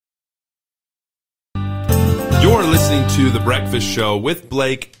listening to The Breakfast Show with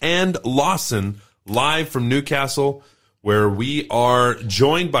Blake and Lawson, live from Newcastle, where we are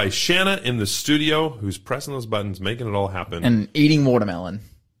joined by Shanna in the studio, who's pressing those buttons, making it all happen. And eating watermelon.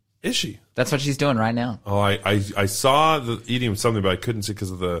 Is she? That's what she's doing right now. Oh, I saw the eating something, but I couldn't see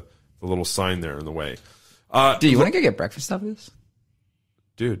because of the little sign there in the way. Do you want to go get breakfast after this?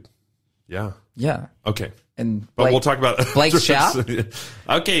 Dude, yeah. Yeah. Okay. And But we'll talk about Blake's shout.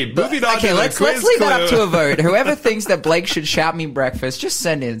 Okay, moving on. Okay, to let's leave that up to a vote. Whoever thinks that Blake should shout me breakfast, just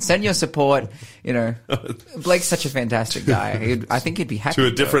send your support. You know, Blake's such a fantastic guy. I think he'd be happy to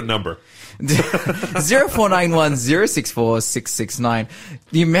a different number. 0491 064 669.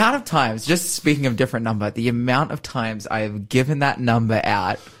 The amount of times, just speaking of different number, the amount of times I have given that number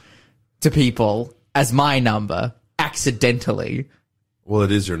out to people as my number accidentally. Well,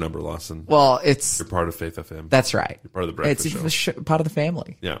 it is your number, Lawson. Well, you're part of Faith FM. That's right. You're part of the Breakfast Show. Part of the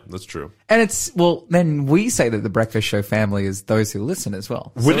family. Yeah, that's true. And then we say that the Breakfast Show family is those who listen as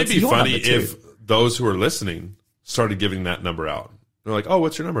well. Wouldn't it be funny if those who are listening started giving that number out? They're like, oh,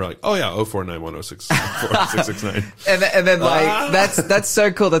 what's your number? Like, oh yeah, 0491064669. and then like, that's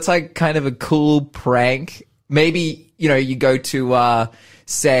so cool. That's like kind of a cool prank. Maybe, you go to,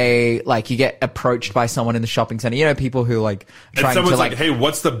 say, like, you get approached by someone in the shopping center. You know, people who like trying and someone's to like, hey,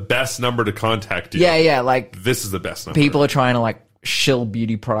 what's the best number to contact you? Yeah, like this is the best number. People are trying to like shill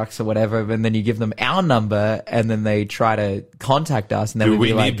beauty products or whatever, and then you give them our number, and then they try to contact us, and then we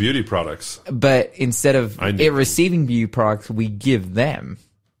need like, beauty products. But instead of receiving beauty products, we give them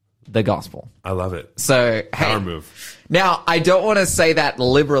the gospel. I love it. So, power move. Now, I don't want to say that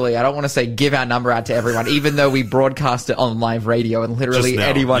liberally. I don't want to say give our number out to everyone, even though we broadcast it on live radio and literally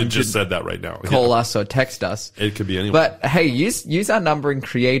anyone just said that right now. Call us or text us. It could be anyone. But hey, use our number in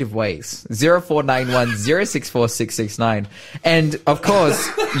creative ways. 0491 064 669. And of course,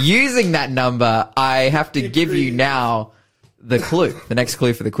 using that number, I have to give you now the next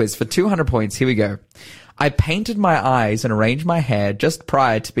clue for the quiz. For 200 points, here we go. I painted my eyes and arranged my hair just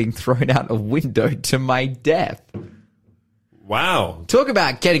prior to being thrown out a window to my death. Wow. Talk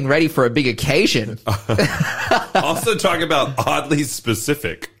about getting ready for a big occasion. Also talk about oddly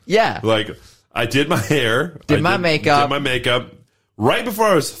specific. Yeah. Like, I did my hair. Did my makeup right before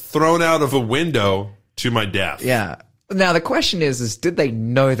I was thrown out of a window to my death. Yeah. Now, the question is did they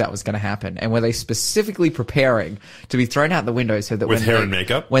know that was going to happen? And were they specifically preparing to be thrown out the window so that with hair and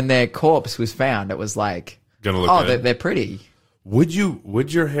makeup? When their corpse was found, it was like, gonna look good. They're pretty. Would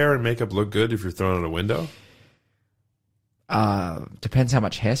your hair and makeup look good if you're thrown out a window? Depends how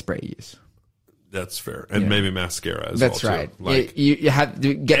much hairspray you use. That's fair. And maybe mascara as That's well. That's right. Like, you have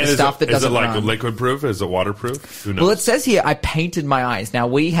to get the stuff that doesn't run. Is it like liquid proof? Is it waterproof? Who knows? Well, it says here, I painted my eyes. Now,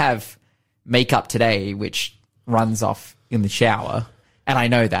 we have makeup today, which runs off in the shower. And I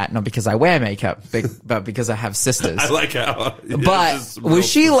know that, not because I wear makeup, but because I have sisters. I like how... But was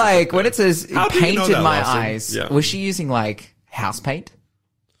she like, when it says painted my Lawson? eyes, was she using like house paint?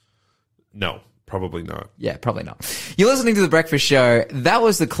 No. Probably not. Yeah, probably not. You're listening to The Breakfast Show. That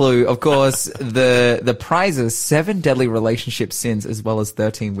was the clue. Of course, the prizes, 7 deadly relationship sins as well as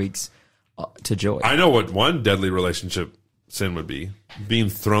 13 weeks to joy. I know what one deadly relationship sin would be. Being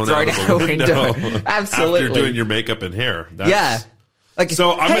thrown out of a window. Absolutely. After doing your makeup and hair. Yeah. Like,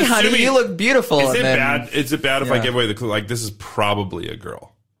 so I'm hey, honey, you look beautiful. Is it bad if I give away the clue? Like, this is probably a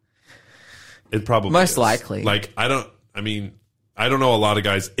girl. It probably Most is. likely. Like, I don't know a lot of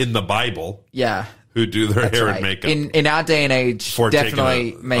guys in the Bible. Yeah. Who do their hair and makeup. In our day and age,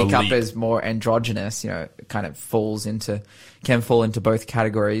 definitely makeup leap. is more androgynous. It kind of can fall into both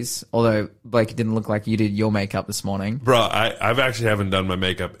categories. Although, Blake, it didn't look like you did your makeup this morning. Bro, I've actually haven't done my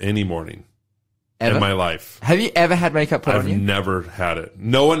makeup any morning. Ever? In my life. Have you ever had makeup put on you? I've never had it.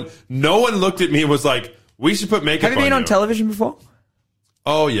 No one looked at me and was like, we should put makeup on you. Have you been on television before?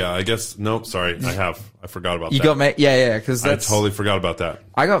 Oh, yeah, I guess. No, sorry. I have. I forgot about that. You got yeah, because I totally forgot about that.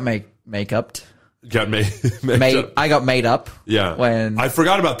 I got makeup. Got made I got made up. Yeah. When I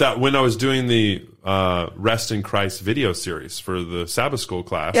forgot about that when I was doing the Rest in Christ video series for the Sabbath school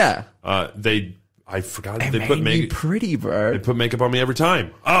class. Yeah. I forgot they put put makeup. Pretty, bro. They put makeup on me every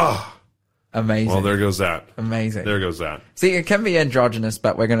time. Ah. Amazing. Well, there goes that. Amazing. There goes that. See, it can be androgynous,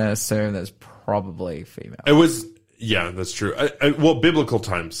 but we're going to assume there's probably female. It was, yeah, that's true. Well, biblical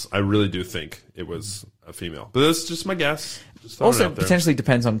times, I really do think it was a female. But that's just my guess. Also, potentially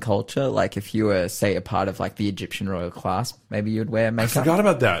depends on culture. Like, if you were, say, a part of like the Egyptian royal class, maybe you'd wear makeup. I forgot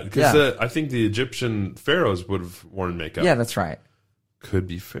about that because I think the Egyptian pharaohs would have worn makeup. Yeah, that's right. Could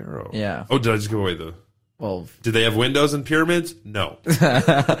be pharaoh. Yeah. Oh, did I just give away the? Well, Did they have windows in pyramids? No. all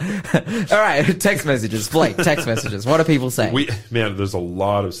right. Text messages, Blake. Text messages. What are people saying? Man, there's a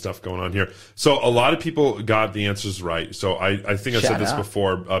lot of stuff going on here. So a lot of people got the answers right. So I think I said this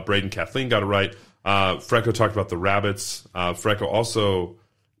before. Braden Kathleen got it right. Freco talked about the rabbits. Freco also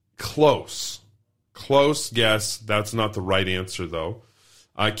close guess. That's not the right answer though.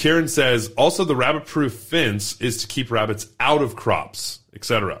 Karen says also the rabbit-proof fence is to keep rabbits out of crops,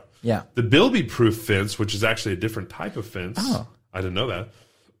 etc. Yeah. The bilby-proof fence, which is actually a different type of fence, I didn't know that,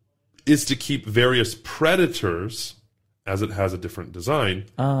 is to keep various predators, as it has a different design,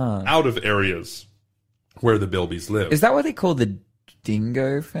 out of areas where the bilbies live. Is that what they call the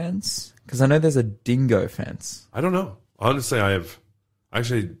dingo fence? Because I know there's a dingo fence. I don't know. Honestly, I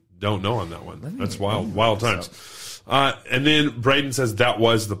actually don't know on that one. That's wild times. And then Braden says that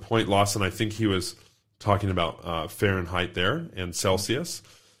was the point, Lawson. I think he was talking about Fahrenheit there and Celsius.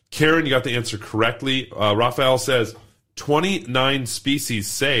 Karen, you got the answer correctly. Raphael says 29 species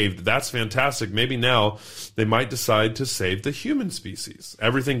saved. That's fantastic. Maybe now they might decide to save the human species.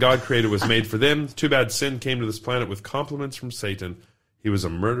 Everything God created was made for them. Too bad sin came to this planet with compliments from Satan. He was a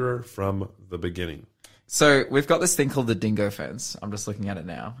murderer from the beginning. So we've got this thing called the dingo fence. I'm just looking at it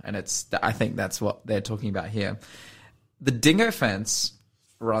now, and I think that's what they're talking about here. The dingo fence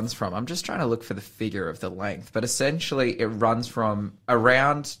runs from, I'm just trying to look for the figure of the length, but essentially it runs from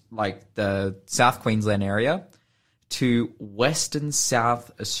around like the South Queensland area to Western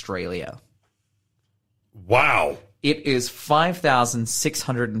South Australia. Wow. It is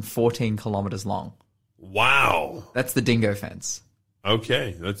 5,614 kilometers long. Wow. That's the dingo fence.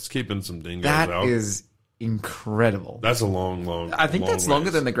 Okay, that's keeping some dingoes out. That is incredible. That's a long I think that's longer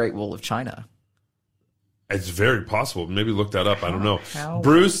ways. than the Great Wall of China. It's very possible. Maybe look that up. I don't know. How?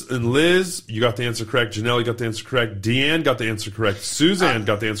 Bruce and Liz, you got the answer correct. Janelle, you got the answer correct. Deanne got the answer correct. Suzanne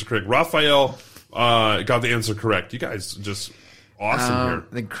got the answer correct. Raphael got the answer correct. You guys just awesome here.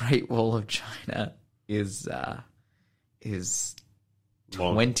 The Great Wall of China is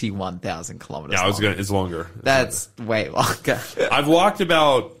Long. 21,000 kilometers Yeah, long. it's longer. That's way longer. I've walked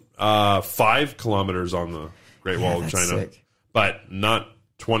about 5 kilometers on the Great Wall of that's China, sick. but not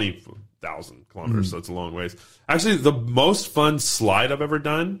 20,000 kilometers. So it's a long ways. Actually, the most fun slide I've ever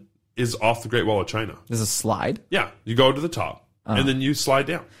done is off the Great Wall of China. There's a slide. Yeah, you go to the top and then you slide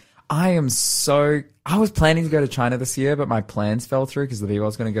down. I was planning to go to China this year, but my plans fell through because the people I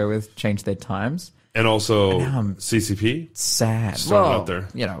was going to go with changed their times. And also now I'm CCP. Sad. Just throwing it Well, out there.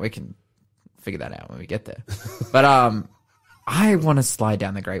 you know, we can figure that out when we get there. But I want to slide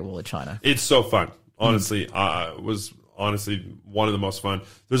down the Great Wall of China. It's so fun. Honestly, it was honestly one of the most fun.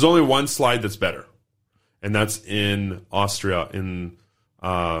 There's only one slide that's better, and that's in Austria, in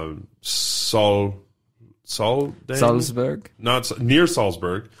Salzburg. Not near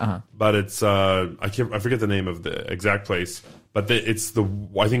Salzburg, but it's I forget the name of the exact place, but I think it's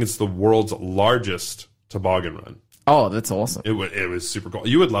the world's largest toboggan run. Oh, that's awesome. It was super cool.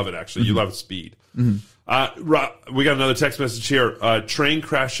 You would love it, actually. You love speed. We got another text message here. Train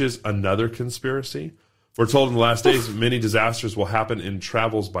crashes, another conspiracy. We're told in the last days many disasters will happen in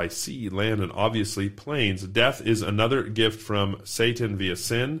travels by sea, land, and obviously planes. Death is another gift from Satan via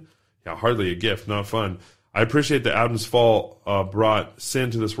sin. Yeah, hardly a gift, not fun. I appreciate that Adam's fall brought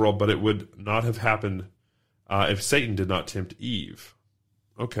sin to this world, but it would not have happened if Satan did not tempt Eve.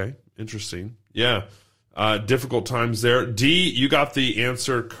 Okay, interesting. Yeah. Difficult times there. D, you got the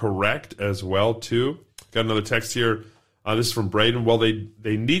answer correct as well, too. Got another text here. This is from Braden. Well, they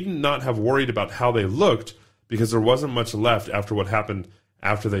needn't not have worried about how they looked because there wasn't much left after what happened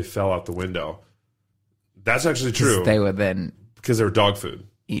after they fell out the window. That's actually true. They were then Because they were dog food.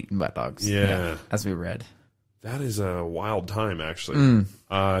 eaten by dogs. Yeah. As we read. That is a wild time, actually.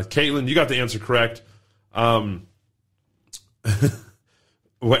 Caitlin, you got the answer correct.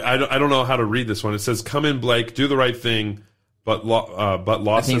 Wait, I don't know how to read this one. It says, "Come in, Blake. Do the right thing, but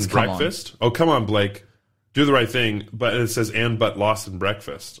lost in it's come breakfast." Oh, come on, Blake. Do the right thing, but it says but lost in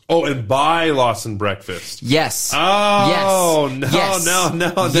breakfast. Oh, and buy lost in breakfast. Yes. Oh, yes. no, Yes.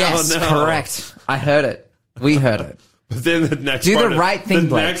 no, Yes, no. Correct. I heard it. We heard it. But then the next Do part the right thing, The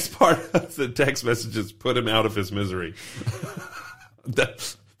Blake. next part of the text message is put him out of his misery.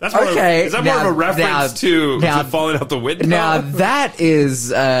 That's more Okay, is that more now- of a reference to falling out the window? Now that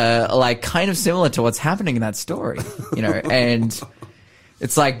is like kind of similar to what's happening in that story, you know, and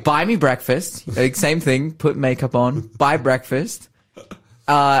it's like buy me breakfast, like, same thing, put makeup on, buy breakfast,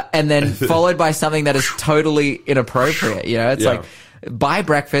 and then followed by something that is totally inappropriate, you know, it's Yeah. like buy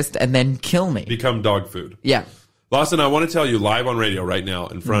breakfast and then kill me. Become dog food. Yeah. Lawson, I want to tell you live on radio right now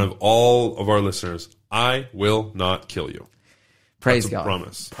in front of all of our listeners, I will not kill you. Praise That's a God.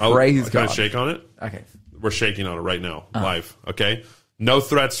 promise. Praise Can I God. shake on it? Okay. we're shaking on it right now, live. Okay, no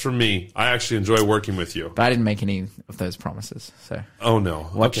threats from me. I actually enjoy working with you. But I didn't make any of those promises. So Oh no,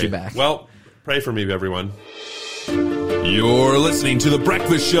 watch okay. your back. Well, pray for me, everyone. You're listening to The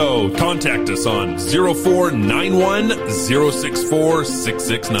Breakfast Show. Contact us on 0491 064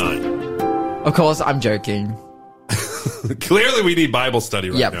 669. Of course, I'm joking. Clearly, we need Bible study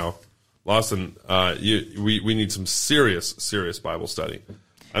right Yep. now. Lawson, we need some serious Bible study.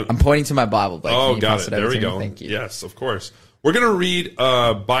 I'm pointing to my Bible. Blake. Can Oh, you got pass it. over There we to me? go. Thank you. Yes, of course. We're going to read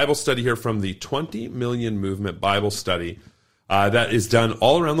a Bible study here from the 20 Million Movement Bible Study that is done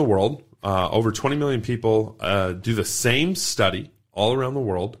all around the world. Over 20 million people do the same study all around the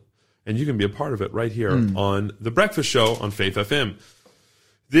world, and you can be a part of it right here on The Breakfast Show on Faith FM.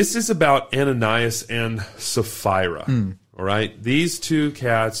 This is about Ananias and Sapphira. All right? These two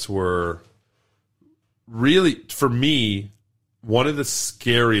cats were really, for me, one of the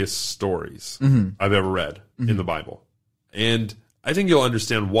scariest stories I've ever read in the Bible. And I think you'll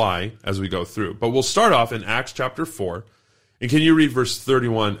understand why as we go through. But we'll start off in Acts chapter 4. And can you read verse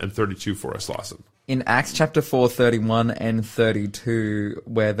 31 and 32 for us, Lawson? In Acts chapter 4, 31 and 32,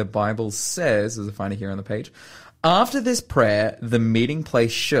 where the Bible says, as I find it here on the page, after this prayer, the meeting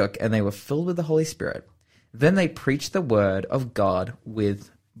place shook and they were filled with the Holy Spirit. Then they preached the word of God with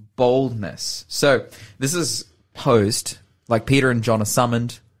boldness. So this is post, like Peter and John are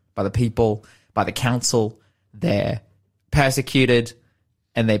summoned by the people, by the council. They're persecuted,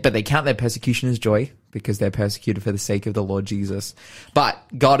 but they count their persecution as joy because they're persecuted for the sake of the Lord Jesus. But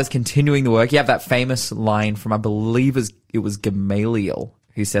God is continuing the work. You have that famous line from, I believe it was Gamaliel,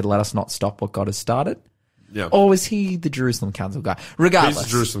 who said, let us not stop what God has started. Yeah. Or was he the Jerusalem Council guy? Regardless. He's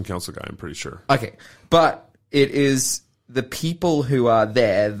the Jerusalem Council guy, I'm pretty sure. Okay. But it is the people who are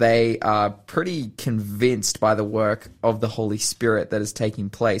there, they are pretty convinced by the work of the Holy Spirit that is taking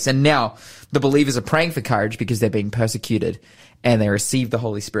place. And now the believers are praying for courage because they're being persecuted and they receive the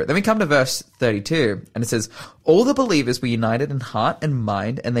Holy Spirit. Then we come to verse 32 and it says, all the believers were united in heart and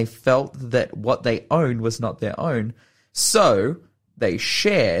mind, and they felt that what they owned was not their own. So they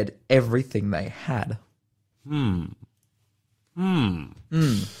shared everything they had.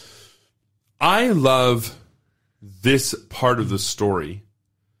 I love this part of the story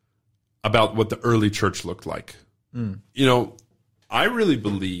about what the early church looked like. You know, I really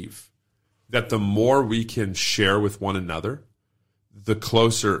believe that the more we can share with one another, the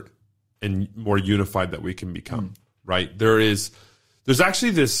closer and more unified that we can become, right? There's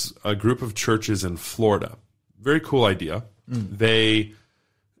actually this group of churches in Florida. Very cool idea. They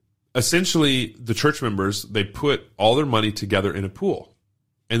essentially, the church members, they put all their money together in a pool,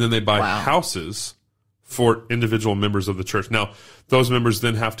 and then they buy houses for individual members of the church. Now, those members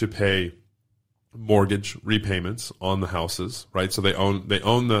then have to pay mortgage repayments on the houses, right? So they own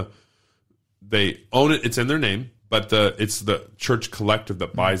it. It's in their name, but it's the church collective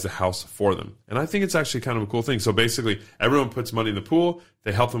that buys the house for them. And I think it's actually kind of a cool thing. So basically, everyone puts money in the pool.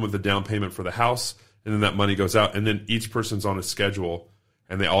 They help them with the down payment for the house, and then that money goes out. And then each person's on a schedule,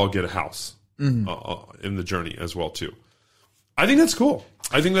 and they all get a house in the journey as well too. I think that's cool.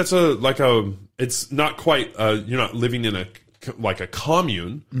 I think that's it's not quite, you're not living in a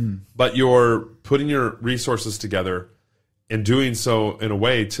commune, but you're putting your resources together and doing so in a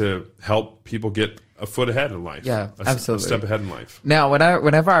way to help people get a foot ahead in life. Yeah, absolutely. A step ahead in life. Now,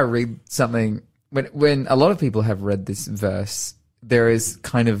 whenever I read something, when a lot of people have read this verse, there is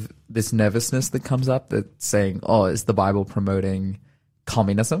kind of this nervousness that comes up that's saying, oh, is the Bible promoting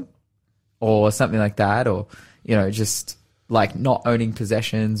communism or something like that? Or, just like not owning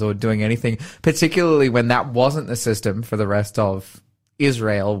possessions or doing anything, particularly when that wasn't the system for the rest of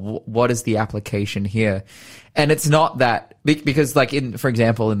Israel. What is the application here? And it's not that, because like for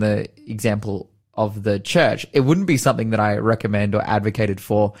example, in the example of the church, it wouldn't be something that I recommend or advocated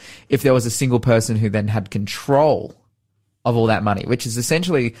for if there was a single person who then had control of all that money, which is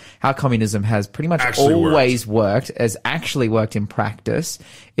essentially how communism has pretty much always worked, has actually worked in practice,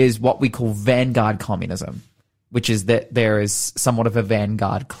 is what we call vanguard communism, which is that there is somewhat of a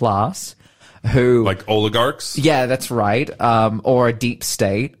vanguard class who... Like oligarchs? Yeah, that's right. Or a deep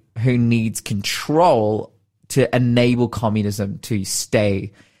state who needs control to enable communism to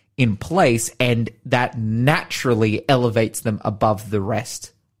stay in place, and that naturally elevates them above the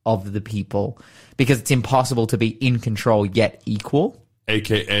rest of the people because it's impossible to be in control yet equal.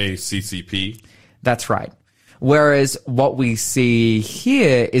 AKA CCP. That's right. Whereas what we see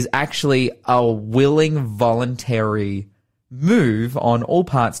here is actually a willing, voluntary move on all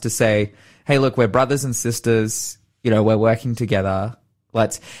parts to say, hey, look, we're brothers and sisters, we're working together. I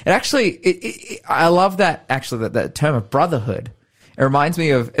love that, actually, that term of brotherhood. It It reminds me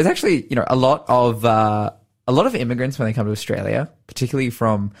of, it's actually, a lot of immigrants when they come to Australia, particularly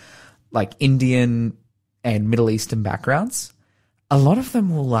from like Indian and Middle Eastern backgrounds, a lot of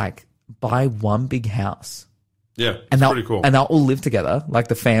them will like buy one big house. Yeah, and pretty cool. And they'll all live together, like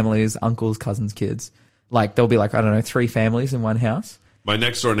the families, uncles, cousins, kids. Like there'll be like, I don't know, 3 families in one house. My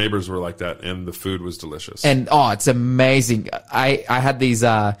next door neighbors were like that, and the food was delicious. And it's amazing. I had these,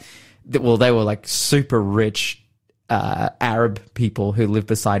 they were like super rich Arab people who lived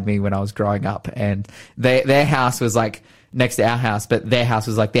beside me when I was growing up, and their house was like next to our house, but their house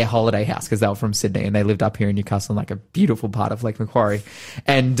was like their holiday house because they were from Sydney and they lived up here in Newcastle in like a beautiful part of Lake Macquarie,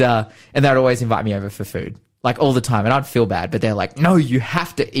 and they'd always invite me over for food like all the time, and I'd feel bad, but they're like, no, you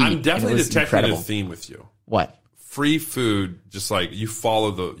have to eat. I'm definitely detecting a theme with you. What? Free food, just like you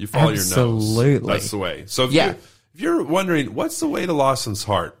follow your nose. Absolutely. That's the way. So if you're wondering what's the way to Lawson's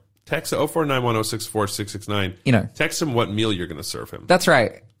heart, text 0491064669. Text him what meal you're going to serve him. That's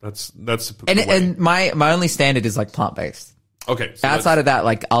right. That's and my only standard is like plant-based. Okay. So outside of that,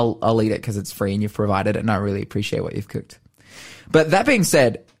 like I'll eat it because it's free and you've provided it, and I really appreciate what you've cooked. But that being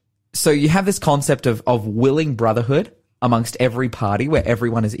said, so you have this concept of willing brotherhood amongst every party where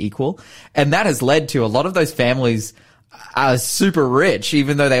everyone is equal. And that has led to a lot of those families are super rich,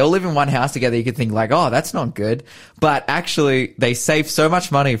 even though they all live in one house together. You could think like, oh, that's not good. But actually they save so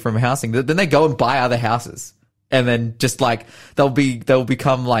much money from housing that then they go and buy other houses. And then just like, they'll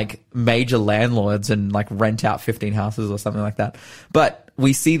become like major landlords and like rent out 15 houses or something like that. But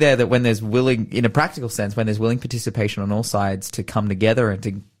we see there that when there's willing, in a practical sense, when there's willing participation on all sides to come together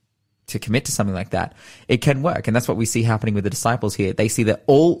and to commit to something like that, it can work. And that's what we see happening with the disciples here. They see that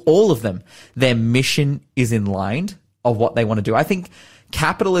all of them, their mission is in line of what they want to do. I think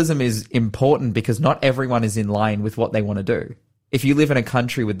capitalism is important because not everyone is in line with what they want to do. If you live in a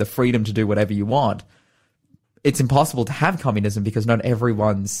country with the freedom to do whatever you want, it's impossible to have communism because not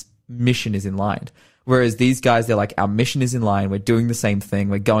everyone's mission is in line. Whereas these guys, they're like, our mission is in line. We're doing the same thing.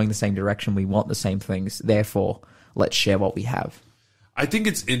 We're going the same direction. We want the same things. Therefore, let's share what we have. I think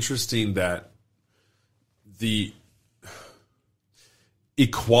it's interesting that the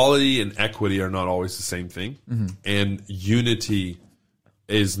equality and equity are not always the same thing. Mm-hmm. And unity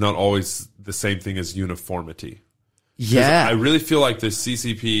is not always the same thing as uniformity. Yeah. I really feel like the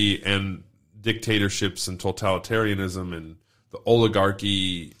CCP and dictatorships and totalitarianism and the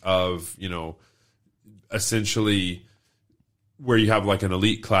oligarchy of, essentially where you have like an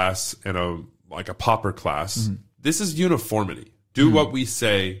elite class and a pauper class. Mm-hmm. This is uniformity. Do what we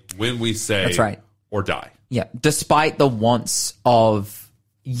say, when we say, that's right, or die. Yeah, despite the wants of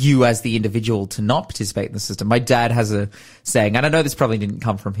you as the individual to not participate in the system. My dad has a saying, and I know this probably didn't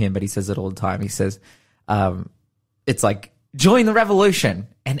come from him, but he says it all the time. He says, it's like, join the revolution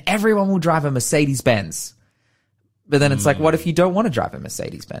and everyone will drive a Mercedes-Benz. But then it's like, what if you don't want to drive a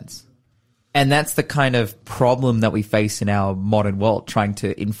Mercedes-Benz? And that's the kind of problem that we face in our modern world, trying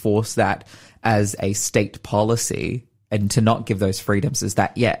to enforce that as a state policy and to not give those freedoms, is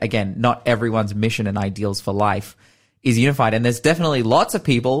that, again, not everyone's mission and ideals for life is unified. And there's definitely lots of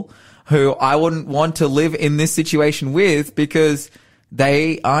people who I wouldn't want to live in this situation with because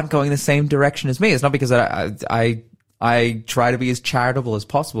they aren't going the same direction as me. It's not because I try to be as charitable as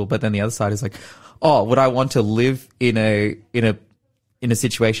possible, but then the other side is like, oh, would I want to live in a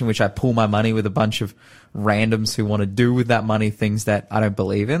situation in which I pool my money with a bunch of randoms who want to do with that money things that I don't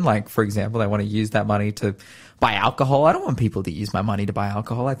believe in? Like, for example, they want to use that money to buy alcohol. I don't want people to use my money to buy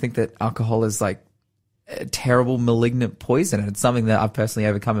alcohol. I think that alcohol is like a terrible, malignant poison, and it's something that I've personally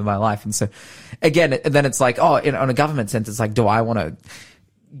overcome in my life. And so, again, then it's like, on a government sense, it's like, do I want to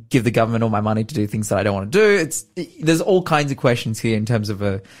give the government all my money to do things that I don't want to do? There's all kinds of questions here in terms of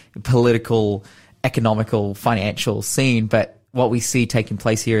a political, economical, financial scene, but what we see taking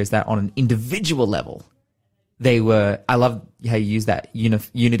place here is that on an individual level, I love how you use that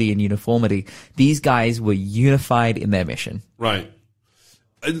unity and uniformity. These guys were unified in their mission. Right.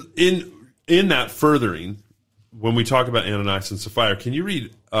 In that furthering, when we talk about Ananias and Sapphira, can you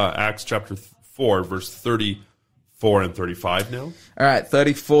read Acts chapter 4, verse 34 and 35 now? All right,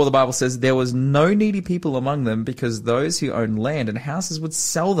 34, the Bible says, there was no needy people among them because those who owned land and houses would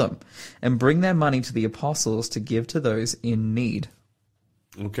sell them and bring their money to the apostles to give to those in need.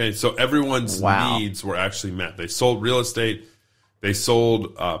 Okay, so everyone's needs were actually met. They sold real estate, they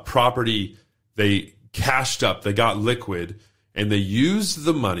sold property, they cashed up, they got liquid, and they used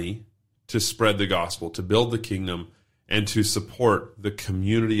the money to spread the gospel, to build the kingdom, and to support the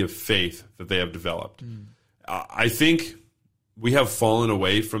community of faith that they have developed. I think we have fallen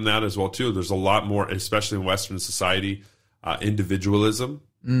away from that as well, too. There's a lot more, especially in Western society, individualism.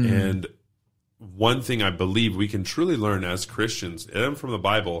 And one thing I believe we can truly learn as Christians and from the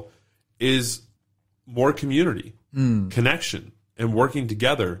Bible is more community, connection, and working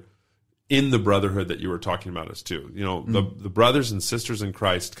together in the brotherhood that you were talking about us too. You know, the brothers and sisters in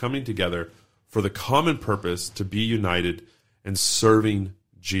Christ coming together for the common purpose to be united and serving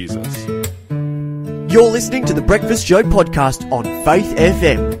Jesus. You're listening to the Breakfast Show podcast on Faith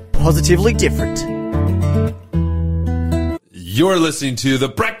FM. Positively different. You're listening to The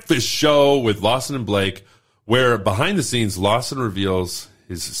Breakfast Show with Lawson and Blake, where behind the scenes, Lawson reveals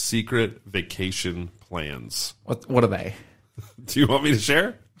his secret vacation plans. What are they? Do you want me to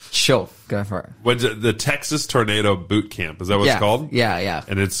share? Sure, go for it. What's it, the Texas Tornado Boot Camp? Is that what it's called? Yeah.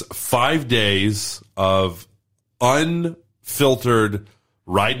 And it's 5 days of unfiltered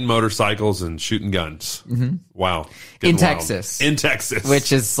riding motorcycles and shooting guns. Mm-hmm. Wow. In Texas. In Texas.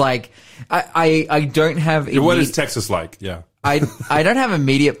 Which is like, I don't have... What is Texas like? Yeah. I don't have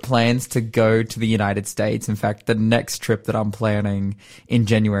immediate plans to go to the United States. In fact, the next trip that I'm planning in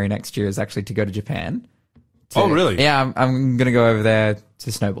January next year is actually to go to Japan. Oh, really? Yeah, I'm going to go over there to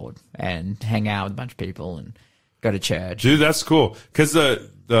snowboard and hang out with a bunch of people and go to church. Dude, that's cool. Because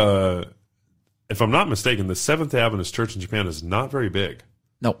if I'm not mistaken, the Seventh-day Adventist Church in Japan is not very big.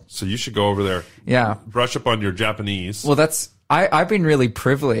 Nope. So you should go over there. Yeah. Brush up on your Japanese. Well, I've been really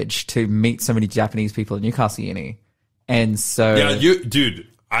privileged to meet so many Japanese people at Newcastle Uni. And so... Yeah, dude,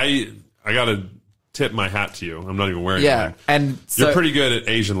 I got to tip my hat to you. I'm not even wearing it. Yeah, and so... You're pretty good at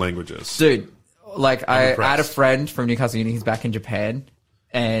Asian languages. Dude, like, I had a friend from Newcastle Uni who's back in Japan,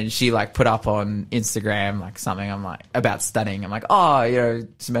 and she, like, put up on Instagram, like, something I'm like, about studying. I'm like, oh, you know,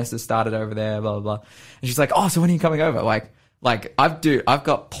 semester started over there, blah, blah, blah. And she's like, oh, so when are you coming over? Like, I've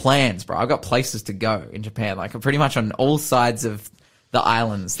got plans, bro. I've got places to go in Japan. Like, I'm pretty much on all sides of the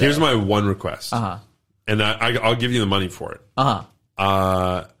islands there. Here's my one request. Uh-huh. And I'll give you the money for it. Uh-huh.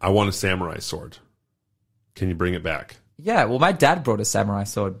 I want a samurai sword. Can you bring it back? Yeah, well, my dad brought a samurai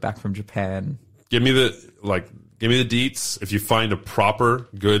sword back from Japan. Give me the deets. If you find a proper,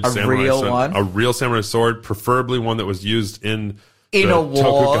 good samurai real sword, one? a real samurai sword, preferably one that was used in a war.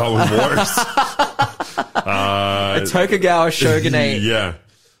 Tokugawa Wars. A Tokugawa shogunate. Yeah.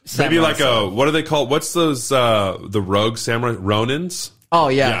 Maybe like sword. What do they call? What's those? The rogue samurai Ronins. Oh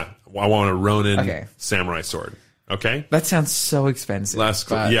yeah. Yeah. I want a Ronin samurai sword. Okay. That sounds so expensive. Last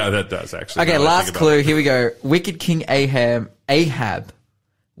clue. Yeah, that does actually. Okay, last clue. Here we go. Wicked King Ahab.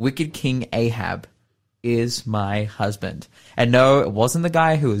 Wicked King Ahab is my husband. And no, it wasn't the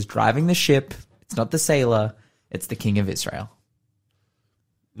guy who was driving the ship. It's not the sailor. It's the King of Israel.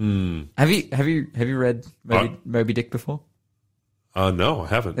 Have you read Moby Dick before? No, I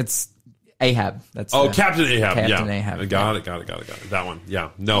haven't. It's Ahab. That's Captain Ahab. Captain Ahab. Got it. That one.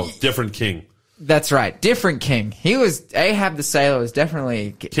 Yeah. No, different king. That's right. Different king. He was Ahab the sailor was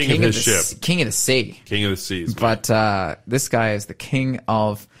definitely king of his ship. King of the sea. King of the seas. But this guy is the king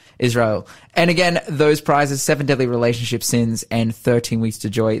of Israel. And again, those prizes, 7 deadly relationship sins and 13 weeks to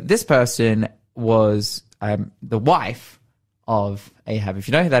joy. This person was the wife of Ahab. If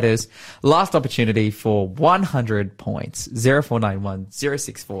you know who that is, last opportunity for 100 points. 0491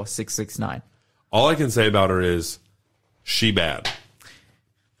 064 669. All I can say about her is she bad.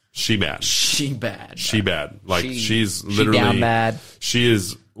 She bad. Like she's literally down bad. She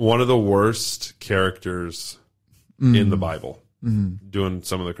is one of the worst characters in the Bible, doing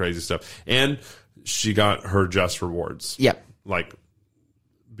some of the crazy stuff. And she got her just rewards. Yep. Like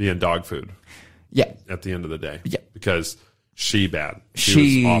being dog food. Yeah. At the end of the day. Yeah. Because she bad.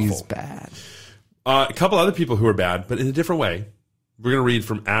 She's was awful. bad. A couple other people who are bad, but in a different way. We're going to read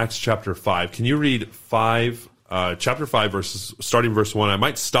from Acts chapter 5. Can you read chapter 5 verses, starting verse 1? I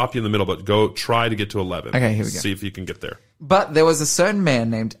might stop you in the middle, but go try to get to 11. Okay, here we go. See if you can get there. But there was a certain man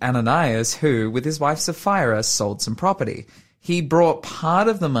named Ananias who, with his wife Sapphira, sold some property. He brought part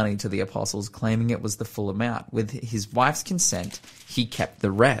of the money to the apostles, claiming it was the full amount. With his wife's consent, he kept the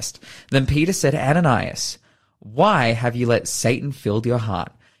rest. Then Peter said, Ananias, why have you let Satan fill your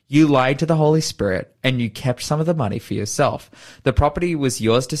heart? You lied to the Holy Spirit, and you kept some of the money for yourself. The property was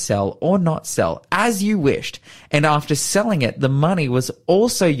yours to sell or not sell, as you wished. And after selling it, the money was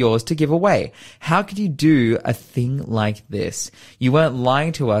also yours to give away. How could you do a thing like this? You weren't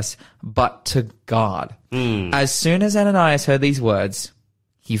lying to us, but to God. As soon as Ananias heard these words,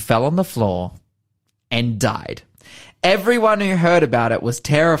 he fell on the floor and died. Everyone who heard about it was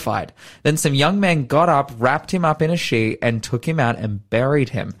terrified. Then some young men got up, wrapped him up in a sheet, and took him out and buried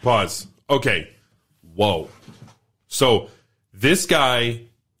him. Pause. Okay. Whoa. So this guy,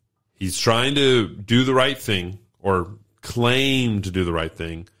 he's trying to do the right thing or claim to do the right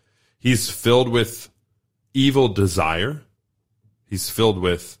thing. He's filled with evil desire. He's filled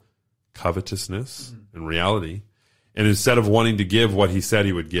with covetousness in reality. And instead of wanting to give what he said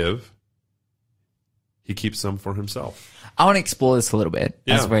he would give, he keeps some for himself. I want to explore this a little bit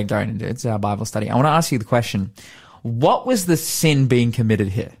as Yeah. we're going into it. It's our Bible study. I want to ask you the question, what was the sin being committed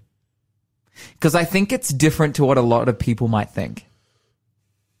here? Because I think it's different to what a lot of people might think.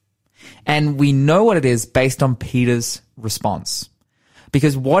 And we know what it is based on Peter's response.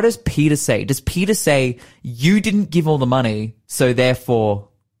 Because what does Peter say? Does Peter say, you didn't give all the money, so therefore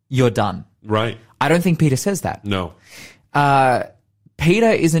you're done? Right. I don't think Peter says that. No. Peter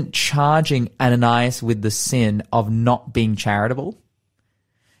isn't charging Ananias with the sin of not being charitable.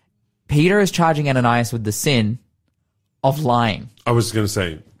 Peter is charging Ananias with the sin of lying. I was going to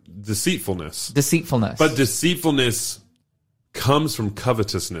say deceitfulness. Deceitfulness. But deceitfulness comes from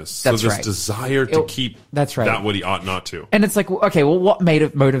covetousness. That's so this right. desire to keep that's right. that what he ought not to. And it's like, okay, well, what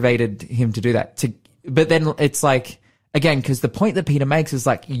motivated him to do that? But then it's like, again, because the point that Peter makes is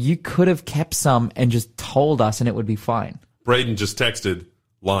like, you could have kept some and just told us and it would be fine. Braden just texted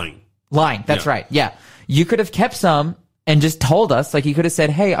lying. Lying. That's Yeah. right. Yeah. You could have kept some and just told us, like you could have said,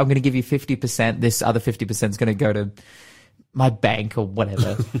 hey, I'm going to give you 50%. This other 50% is going to go to my bank or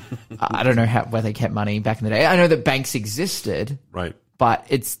whatever. I don't know where they kept money back in the day. I know that banks existed, Right. but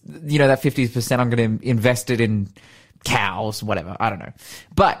it's, that 50% I'm going to invest it in cows, whatever. I don't know.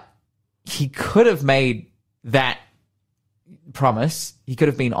 But he could have made that promise. He could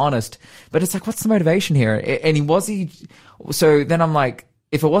have been honest, but it's like, what's the motivation here? And so then I'm like,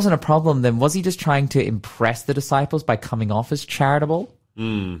 if it wasn't a problem, then was he just trying to impress the disciples by coming off as charitable?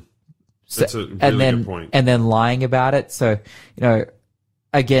 That's a really good point. And then lying about it. So,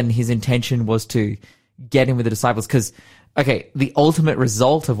 again, his intention was to get in with the disciples because, okay, the ultimate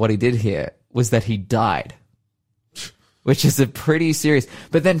result of what he did here was that he died, which is a pretty serious.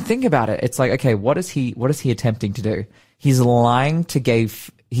 But then think about it. It's like, okay, what is he attempting to do? He's lying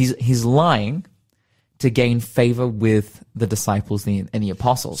he's lying to gain favor with the disciples and the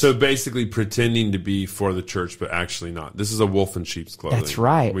apostles. So basically pretending to be for the church, but actually not. This is a wolf in sheep's clothing. That's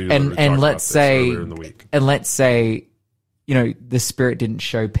right. We literally talked And about let's this say, earlier in the week. the Spirit didn't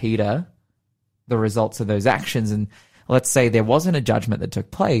show Peter the results of those actions. And let's say there wasn't a judgment that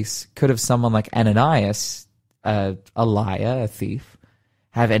took place. Could have someone like Ananias, a liar, a thief,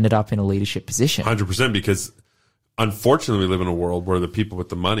 have ended up in a leadership position? 100%, because unfortunately we live in a world where the people with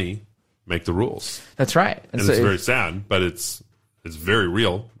the money make the rules. That's right. And it's very sad, but it's very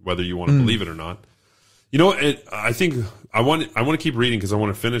real, whether you want to believe it or not. I think I want to keep reading because I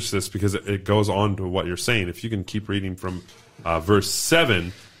want to finish this because it goes on to what you're saying. If you can keep reading from verse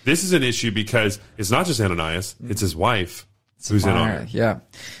 7, this is an issue because it's not just Ananias, it's his wife who's in on it. Yeah.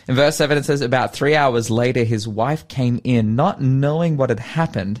 In verse 7, it says, about 3 hours later, his wife came in, not knowing what had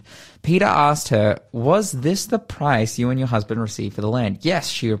happened. Peter asked her, was this the price you and your husband received for the land? Yes,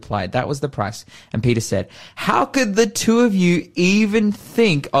 she replied, that was the price. And Peter said, how could the two of you even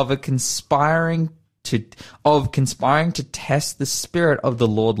think of conspiring to test the Spirit of the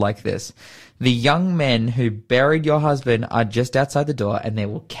Lord like this? The young men who buried your husband are just outside the door, and they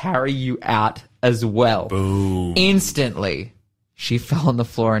will carry you out as well. Boom. Instantly, she fell on the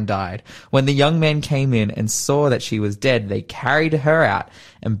floor and died. When the young men came in and saw that she was dead, they carried her out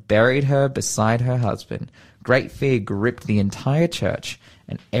and buried her beside her husband. Great fear gripped the entire church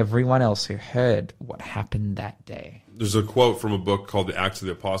and everyone else who heard what happened that day. There's a quote from a book called The Acts of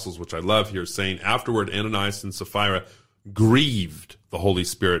the Apostles, which I love here, saying, afterward, Ananias and Sapphira grieved the Holy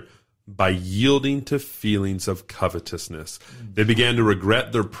Spirit by yielding to feelings of covetousness. They began to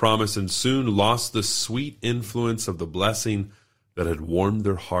regret their promise and soon lost the sweet influence of the blessing that had warmed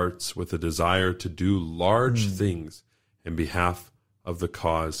their hearts with a desire to do large things in behalf of the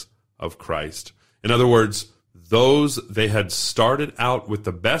cause of Christ. In other words, they had started out with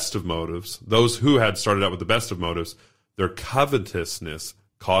the best of motives, those who had started out with the best of motives, their covetousness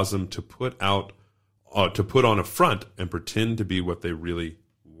caused them to put on a front and pretend to be what they really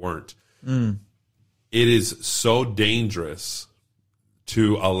weren't. It is so dangerous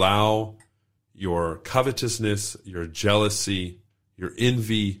to allow your covetousness, your jealousy, your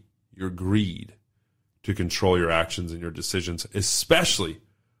envy, your greed to control your actions and your decisions, especially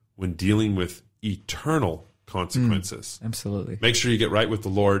when dealing with eternal consequences. Absolutely. Make sure you get right with the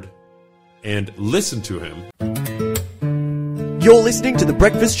Lord and listen to him. You're listening to the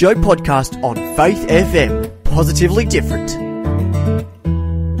Breakfast Show podcast on Faith FM. Positively different.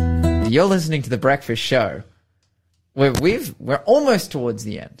 You're listening to The Breakfast Show. We're almost towards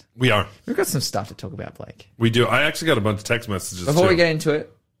the end. We are. We've got some stuff to talk about, Blake. We do. I actually got a bunch of text messages Before too. we get into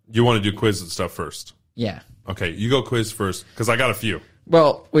it, You want to do quiz and stuff first? yeah. Okay, you go quiz first because I got a few.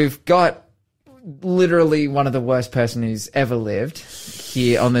 Well, we've got literally one of the worst person who's ever lived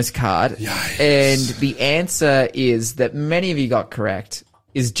here on this card. Yikes. And the answer is that many of you got correct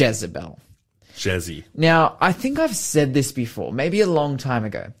is Jezebel. Jezzy. Now, I think I've said this before, maybe a long time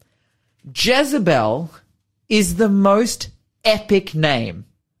ago. Jezebel is the most epic name.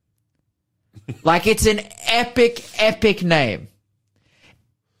 Like, it's an epic name.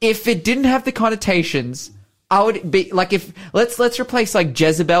 If it didn't have the connotations, I would be like, if let's replace like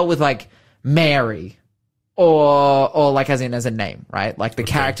Jezebel with like Mary, or like as a name, right? Like the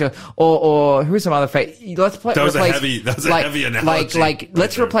character, or who's some other let's play. That was replace, a heavy analogy.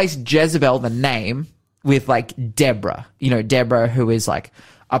 Let's replace Jezebel, the name, with like Deborah. You know, Deborah, who is like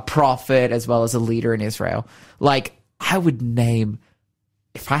a prophet as well as a leader in Israel. Like, I would name,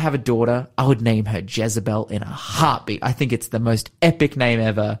 if I have a daughter, I would name her Jezebel in a heartbeat. I think it's the most epic name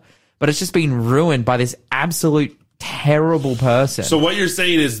ever, but it's just been ruined by this absolute terrible person. So what you're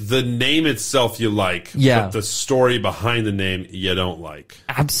saying is the name itself you like, Yeah. but the story behind the name you don't like.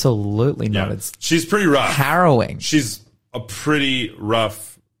 Absolutely not. Yeah. It's She's pretty rough. harrowing. She's a pretty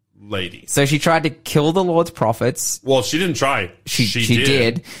rough lady. So she tried to kill the Lord's prophets. Well, she didn't try. She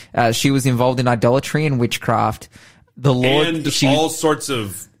did. She was involved in idolatry and witchcraft. The Lord, And all sorts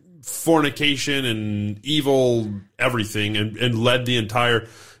of fornication and evil everything, and led the entire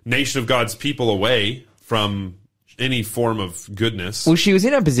nation of God's people away from any form of goodness. well, she was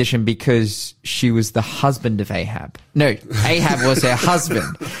in her position because she was the husband of Ahab. No, Ahab was her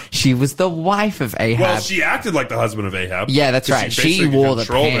husband. She was the wife of Ahab. Well, she acted like the husband of Ahab. Yeah, that's 'cause right. She basically wore the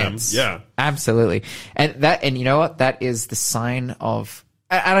controlled pants. him. Yeah. Absolutely. And you know what? That is the sign of,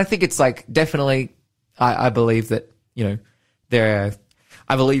 and I think it's like, definitely, I believe that, you know,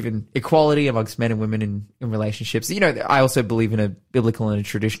 I believe in equality amongst men and women in relationships. You know, I also believe in a biblical and a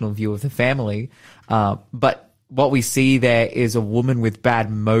traditional view of the family. But what we see there is a woman with bad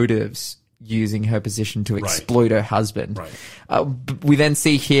motives using her position to exploit her husband. Right. We then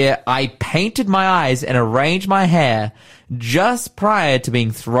see here, I painted my eyes and arranged my hair just prior to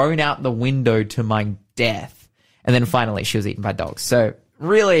being thrown out the window to my death. And then finally she was eaten by dogs. So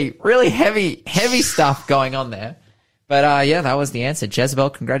really, really heavy stuff going on there. But yeah, that was the answer.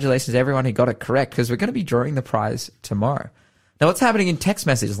 Jezebel, congratulations to everyone who got it correct, because we're going to be drawing the prize tomorrow. Now, what's happening in text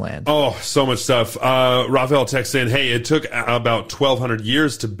message land? Oh, so much stuff. Raphael texts in, hey, it took about 1,200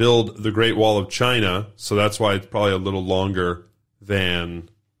 years to build the Great Wall of China, so that's why it's probably a little longer than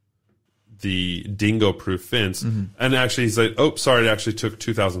the dingo-proof fence. Mm-hmm. And actually, he's like, oh, sorry, it actually took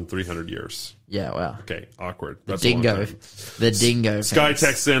 2,300 years. Yeah, well. Okay, awkward. The That's a long dingo. time. The dingo. Sky fence.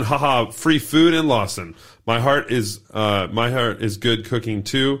 texts in, haha, free food in Lawson. My heart is good cooking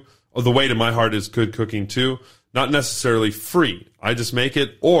too. Oh, the way to my heart is good cooking too. Not necessarily free. I just make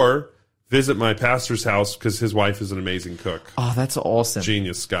it, or visit my pastor's house because his wife is an amazing cook. Oh, that's awesome.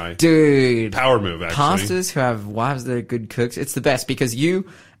 Genius, Sky. Dude. Power move, actually. Pastors who have wives that are good cooks, it's the best, because you,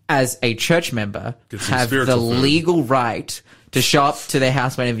 as a church member, Get some have the spiritual food. legal right to show up to their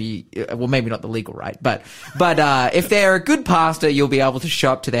house whenever you, well, maybe not the legal right, but if they're a good pastor, you'll be able to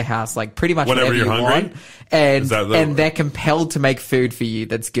show up to their house like pretty much Whenever whenever you're you hungry? want, and Is that the- and they're compelled to make food for you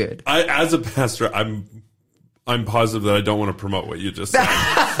that's good. As a pastor, I'm positive that I don't want to promote what you just said.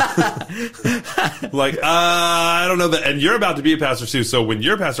 Like, I don't know that. And you're about to be a pastor too. So when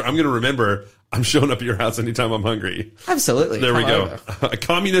you're a pastor, I'm going to remember I'm showing up at your house anytime I'm hungry. Absolutely. There we Come go. over.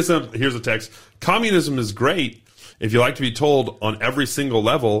 Communism. Here's a text. Communism is great if you like to be told on every single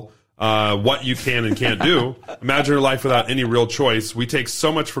level what you can and can't do. Imagine a life without any real choice. We take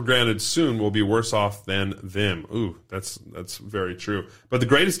so much for granted. Soon we'll be worse off than them. Ooh, that's very true. But the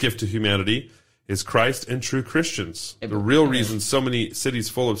greatest gift to humanity is Christ and true Christians. The real reason so many cities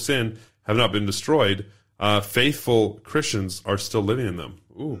full of sin have not been destroyed, faithful Christians are still living in them.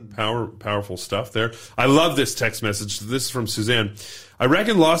 Ooh, powerful stuff there. I love this text message. This is from Suzanne. I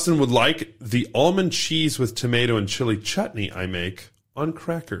reckon Lawson would like the almond cheese with tomato and chili chutney I make on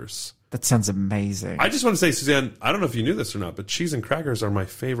crackers. That sounds amazing. I just want to say, Suzanne, I don't know if you knew this or not, but cheese and crackers are my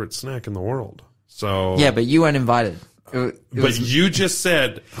favorite snack in the world. So yeah, but you weren't invited. But you just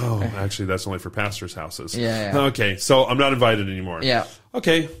said, oh, actually, that's only for pastors' houses. Yeah. Okay, so I'm not invited anymore. Yeah.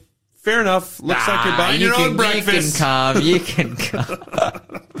 Okay, fair enough. Looks like you're buying your own breakfast. You can come.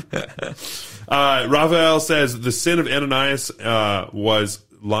 Raphael says the sin of Ananias was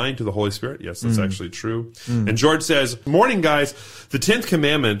lying to the Holy Spirit. Yes, that's actually true. And George says, morning, guys. The 10th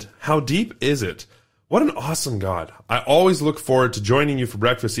commandment, how deep is it? What an awesome God. I always look forward to joining you for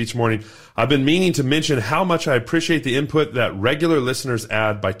breakfast each morning. I've been meaning to mention how much I appreciate the input that regular listeners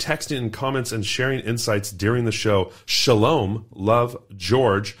add by texting in comments and sharing insights during the show. Shalom. Love,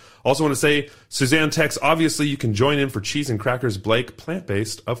 George. Also want to say, Suzanne texts, obviously you can join in for cheese and crackers. Blake,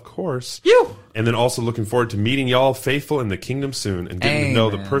 plant-based, of course. You. And then also looking forward to meeting y'all faithful in the kingdom soon and getting to know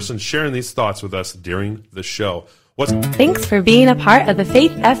the person sharing these thoughts with us during the show. Thanks for being a part of the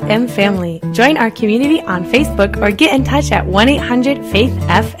Faith FM family. Join our community on Facebook or get in touch at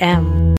 1-800-FAITH-FM.